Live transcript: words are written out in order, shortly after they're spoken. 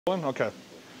Okay.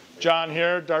 John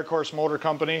here, Darkhorse Motor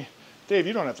Company. Dave,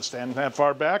 you don't have to stand that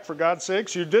far back, for God's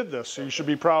sakes. You did this, so you should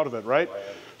be proud of it, right?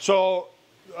 So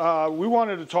we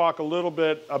wanted to talk a little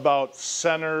bit about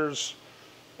centers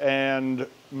and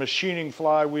machining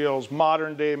flywheels,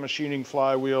 modern day machining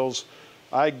flywheels.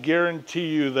 I guarantee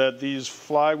you that these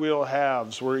flywheel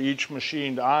halves were each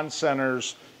machined on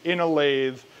centers in a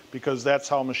lathe, because that's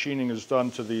how machining is done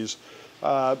to these.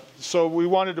 So we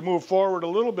wanted to move forward a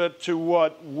little bit to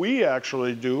what we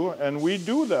actually do, and we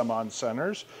do them on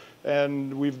centers.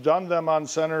 And we've done them on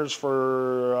centers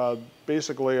for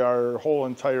basically our whole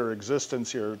entire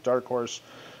existence here at Darkhorse.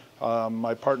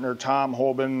 My partner Tom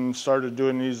Holben started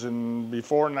doing these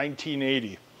before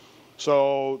 1980.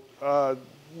 So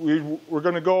we're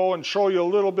going to go and show you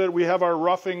a little bit. We have our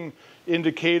roughing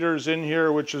indicators in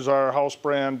here, which is our house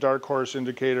brand Darkhorse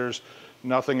indicators.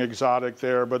 Nothing exotic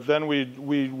there. But then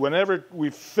whenever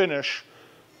we finish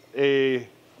a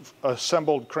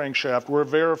assembled crankshaft, we're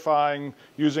verifying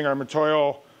using our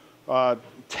Moco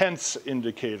tense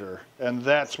indicator, and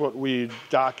that's what we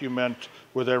document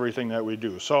with everything that we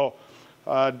do. So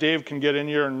Dave can get in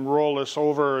here and roll this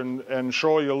over and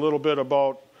show you a little bit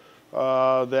about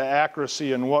the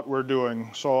accuracy and what we're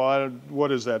doing. So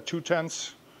what is that,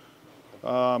 2/10?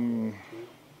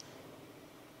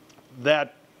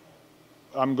 That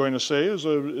I'm going to say is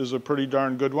a pretty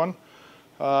darn good one.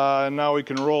 And now we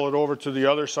can roll it over to the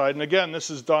other side. And again, this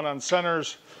is done on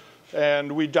centers,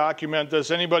 and we document this.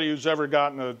 Anybody who's ever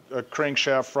gotten a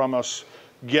crankshaft from us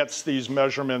gets these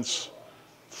measurements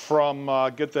from,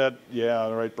 get that, yeah,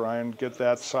 right, Brian, get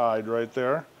that side right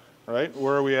there, right?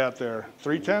 Where are we at there?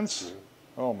 3/10?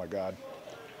 Oh my God.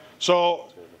 So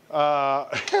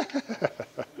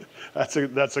that's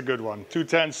a good one.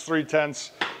 2/10,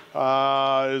 3/10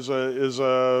 is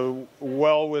a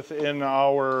well within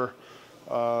our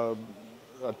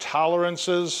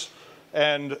tolerances,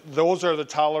 and those are the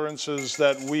tolerances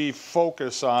that we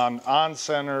focus on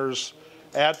centers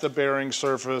at the bearing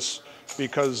surface,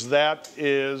 because that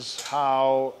is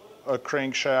how a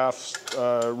crankshaft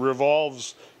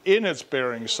revolves in its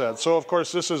bearing set. So of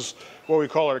course this is what we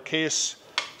call our case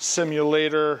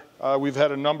simulator. We've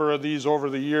had a number of these over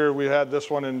the year. We had this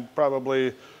one in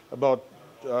probably about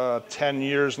 10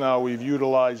 years now. We've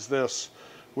utilized this,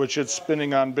 which it's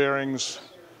spinning on bearings.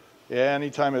 Yeah,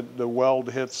 anytime the weld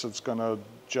hits, it's going to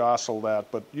jostle that.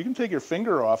 But you can take your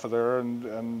finger off of there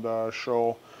and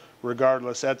show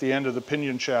regardless at the end of the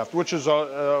pinion shaft, which is,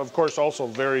 of course, also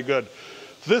very good.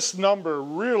 This number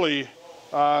really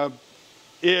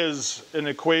is an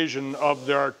equation of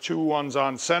there are 2 ones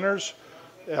on centers.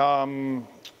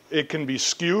 It can be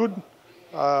skewed,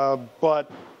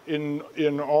 but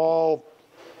in all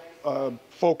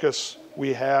focus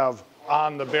we have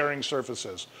on the bearing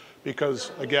surfaces,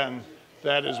 because again,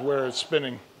 that is where it's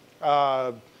spinning.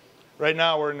 Right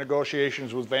now we're in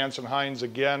negotiations with Vance and Hines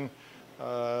again.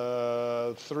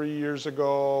 3 years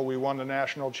ago we won the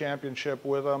national championship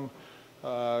with them.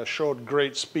 Showed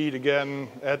great speed again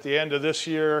at the end of this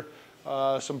year.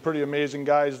 Some pretty amazing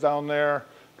guys down there.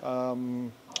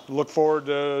 Look forward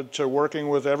to working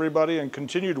with everybody and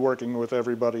continued working with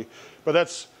everybody.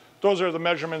 But those are the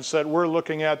measurements that we're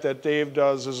looking at that Dave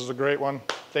does. This is a great one.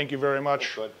 Thank you very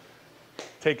much.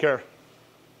 Take care.